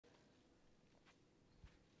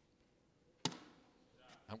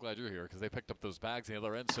I'm glad you're here because they picked up those bags on the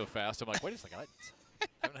other end so fast. I'm like, wait a second, I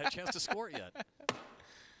haven't had a chance to score it yet.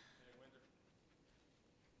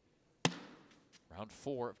 Round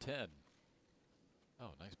 4 of 10.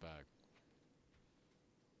 Oh, nice bag.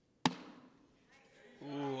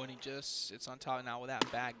 Ooh, and he just sits on top. Now, will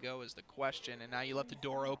that bag go is the question. And now you left the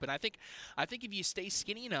door open. I think if you stay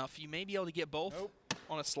skinny enough, you may be able to get both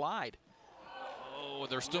on a slide. Oh,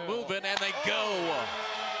 they're still moving, and they go.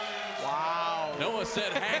 Wow. Noah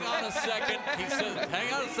said, hang on a second. He said,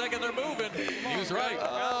 hang on a second, they're moving. He was right.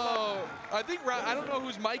 Oh, I think, I don't know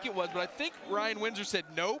whose mic it was, but I think Ryan Windsor said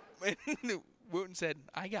nope. And Wooten said,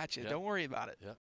 I got you. Don't worry about it. Yep.